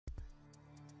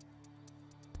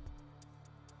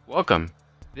Welcome!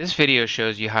 This video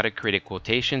shows you how to create a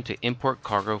quotation to import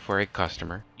cargo for a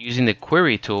customer using the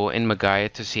query tool in Magaya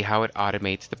to see how it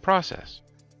automates the process.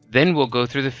 Then we'll go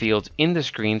through the fields in the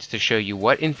screens to show you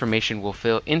what information will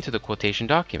fill into the quotation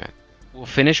document. We'll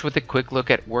finish with a quick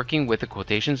look at working with the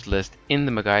quotations list in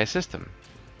the Magaya system.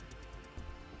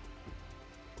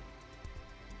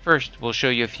 First, we'll show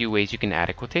you a few ways you can add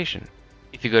a quotation.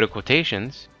 If you go to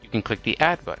Quotations, you can click the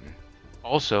Add button.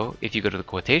 Also, if you go to the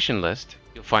quotation list,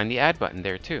 you'll find the Add button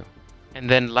there too. And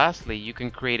then lastly, you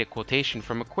can create a quotation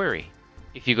from a query.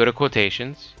 If you go to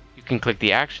Quotations, you can click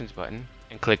the Actions button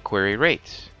and click Query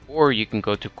Rates. Or you can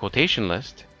go to Quotation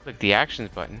List, click the Actions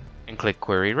button, and click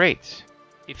Query Rates.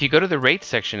 If you go to the Rates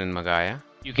section in Magaya,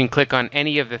 you can click on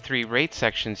any of the three rate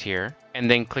sections here, and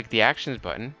then click the Actions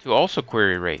button to also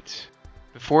query rates.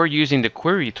 Before using the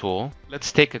Query tool,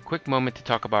 let's take a quick moment to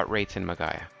talk about rates in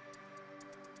Magaya.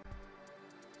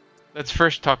 Let's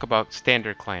first talk about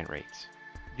standard client rates.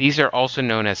 These are also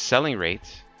known as selling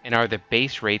rates and are the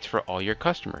base rates for all your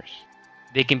customers.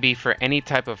 They can be for any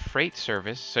type of freight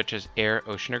service such as air,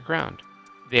 ocean, or ground.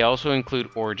 They also include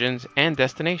origins and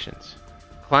destinations.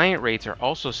 Client rates are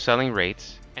also selling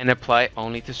rates and apply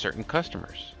only to certain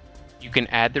customers. You can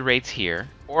add the rates here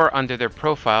or under their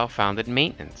profile found in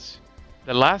Maintenance.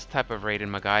 The last type of rate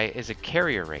in Magaya is a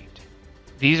carrier rate.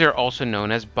 These are also known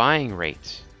as buying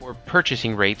rates or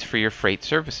purchasing rates for your freight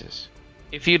services.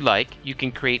 If you'd like, you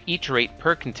can create each rate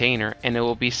per container and it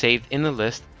will be saved in the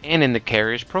list and in the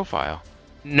carrier's profile.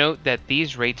 Note that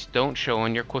these rates don't show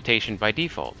on your quotation by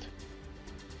default.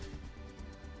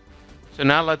 So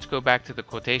now let's go back to the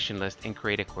quotation list and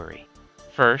create a query.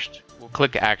 First, we'll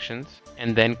click Actions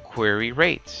and then Query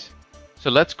Rates. So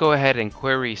let's go ahead and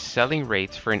query selling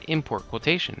rates for an import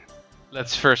quotation.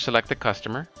 Let's first select the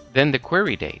customer, then the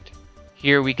query date.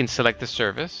 Here we can select the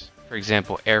service, for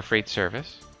example, air freight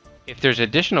service. If there's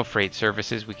additional freight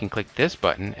services, we can click this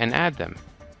button and add them.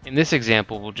 In this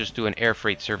example, we'll just do an air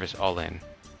freight service all in.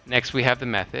 Next, we have the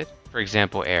method, for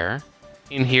example, air.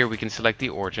 In here, we can select the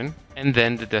origin and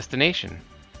then the destination.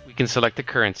 We can select the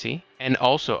currency and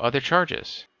also other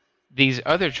charges. These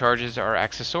other charges are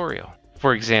accessorial.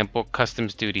 For example,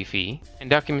 customs duty fee and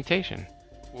documentation.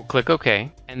 We'll click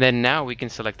OK, and then now we can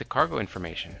select the cargo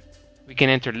information. We can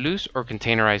enter loose or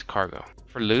containerized cargo.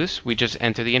 For loose, we just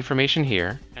enter the information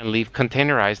here and leave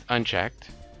containerized unchecked.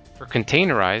 For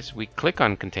containerized, we click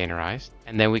on containerized,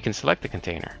 and then we can select the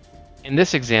container. In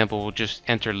this example, we'll just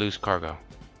enter loose cargo.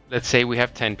 Let's say we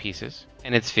have 10 pieces,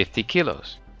 and it's 50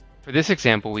 kilos. For this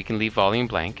example, we can leave volume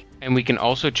blank, and we can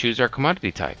also choose our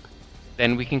commodity type.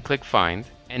 Then we can click Find,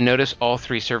 and notice all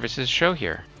three services show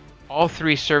here. All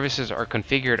three services are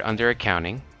configured under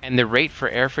Accounting, and the rate for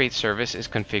air freight service is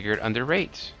configured under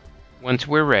Rates. Once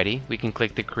we're ready, we can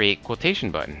click the Create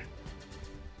Quotation button.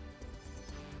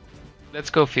 Let's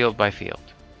go field by field.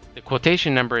 The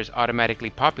quotation number is automatically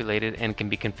populated and can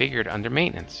be configured under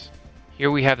Maintenance. Here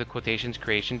we have the quotation's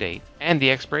creation date and the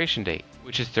expiration date,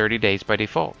 which is 30 days by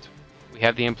default. We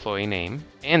have the employee name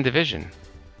and division.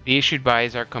 The issued by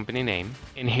is our company name,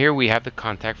 and here we have the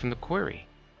contact from the query.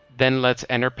 Then let's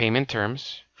enter payment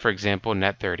terms, for example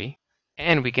net 30,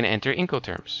 and we can enter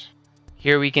Incoterms.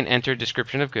 Here we can enter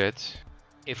description of goods.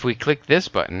 If we click this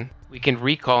button, we can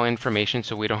recall information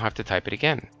so we don't have to type it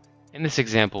again. In this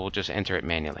example, we'll just enter it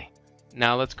manually.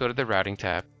 Now let's go to the Routing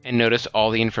tab and notice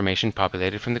all the information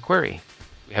populated from the query.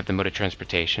 We have the mode of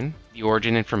transportation, the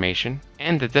origin information,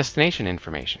 and the destination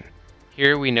information.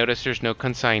 Here we notice there's no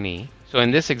consignee, so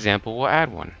in this example we'll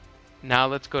add one. Now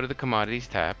let's go to the Commodities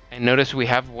tab and notice we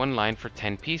have one line for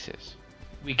 10 pieces.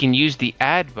 We can use the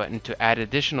Add button to add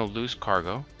additional loose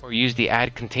cargo or use the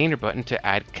Add Container button to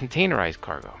add containerized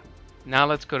cargo. Now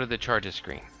let's go to the Charges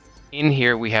screen. In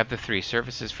here we have the three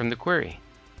services from the query.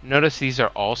 Notice these are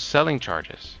all selling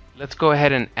charges. Let's go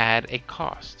ahead and add a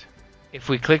cost. If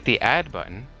we click the Add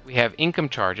button, we have income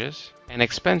charges and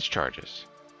expense charges.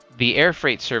 The air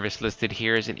freight service listed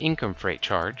here is an income freight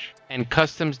charge, and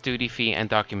customs duty fee and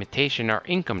documentation are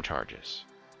income charges.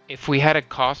 If we had a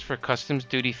cost for customs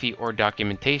duty fee or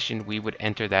documentation, we would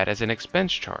enter that as an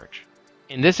expense charge.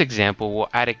 In this example, we'll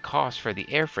add a cost for the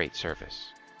air freight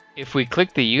service. If we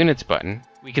click the Units button,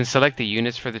 we can select the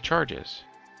units for the charges.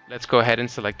 Let's go ahead and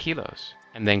select kilos,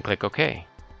 and then click OK.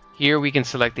 Here we can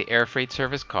select the air freight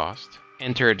service cost,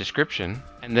 enter a description,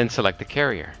 and then select the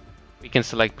carrier. We can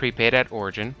select prepaid at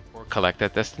origin or collect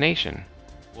at destination.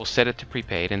 We'll set it to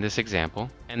prepaid in this example,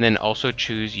 and then also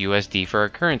choose USD for our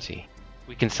currency.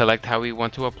 We can select how we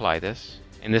want to apply this.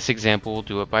 In this example, we'll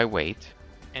do it by weight.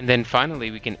 And then finally,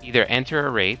 we can either enter a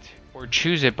rate or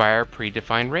choose it by our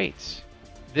predefined rates.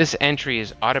 This entry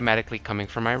is automatically coming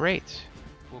from my rates.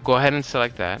 We'll We'll go ahead and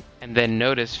select that, and then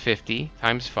notice 50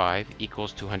 times 5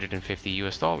 equals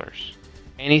 $250.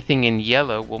 Anything in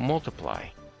yellow will multiply.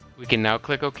 We can now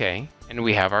click OK, and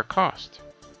we have our cost.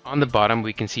 On the bottom,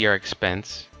 we can see our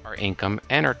expense, our income,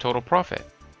 and our total profit.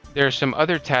 There are some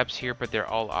other tabs here, but they're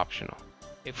all optional.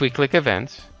 If we click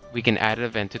Events, we can add an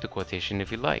event to the quotation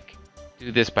if we like.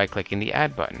 Do this by clicking the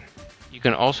Add button. You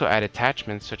can also add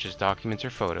attachments such as documents or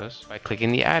photos by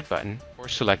clicking the Add button or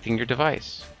selecting your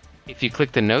device. If you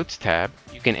click the Notes tab,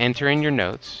 you can enter in your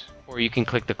notes, or you can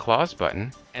click the Clause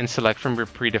button and select from your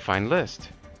predefined list.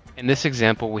 In this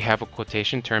example, we have a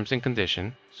quotation terms and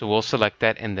condition, so we'll select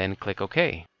that and then click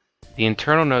OK. The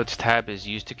Internal Notes tab is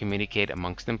used to communicate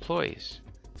amongst employees.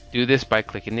 Do this by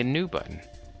clicking the New button.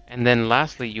 And then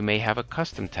lastly, you may have a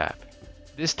Custom tab.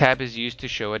 This tab is used to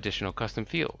show additional custom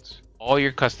fields. All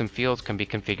your custom fields can be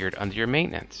configured under your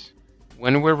maintenance.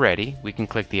 When we're ready, we can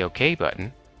click the OK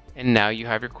button, and now you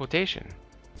have your quotation.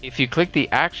 If you click the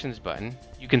Actions button,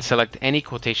 you can select any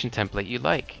quotation template you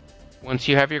like. Once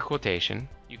you have your quotation,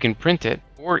 you can print it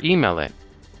or email it.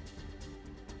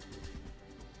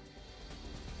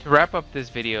 To wrap up this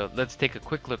video, let's take a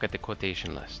quick look at the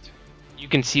quotation list. You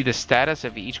can see the status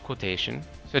of each quotation,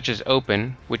 such as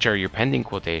open, which are your pending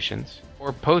quotations,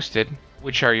 or posted,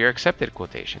 which are your accepted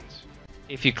quotations.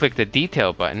 If you click the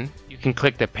Detail button, you can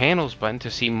click the Panels button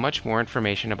to see much more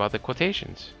information about the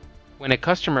quotations. When a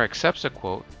customer accepts a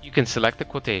quote, you can select the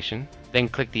quotation, then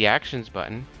click the Actions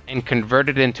button, and convert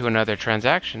it into another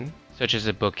transaction, such as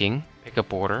a booking,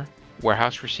 pickup order,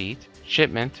 warehouse receipt,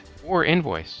 shipment, or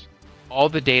invoice. All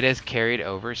the data is carried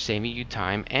over, saving you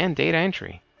time and data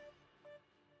entry.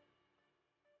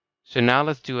 So now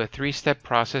let's do a 3-step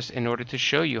process in order to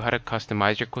show you how to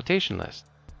customize your quotation list.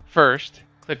 First,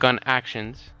 click on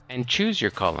Actions and choose your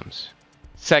columns.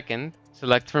 Second,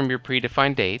 select from your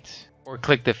predefined dates, or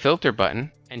click the Filter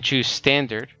button and choose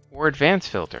Standard or Advanced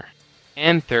Filter.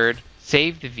 And third,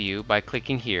 save the view by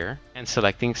clicking here and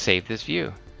selecting Save this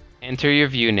view. Enter your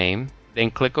view name,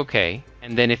 then click OK,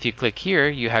 and then if you click here,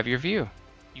 you have your view.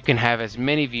 You can have as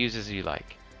many views as you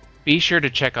like. Be sure to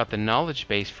check out the knowledge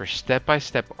base for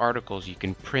step-by-step articles you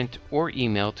can print or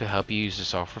email to help you use the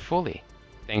software fully.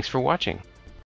 Thanks for watching.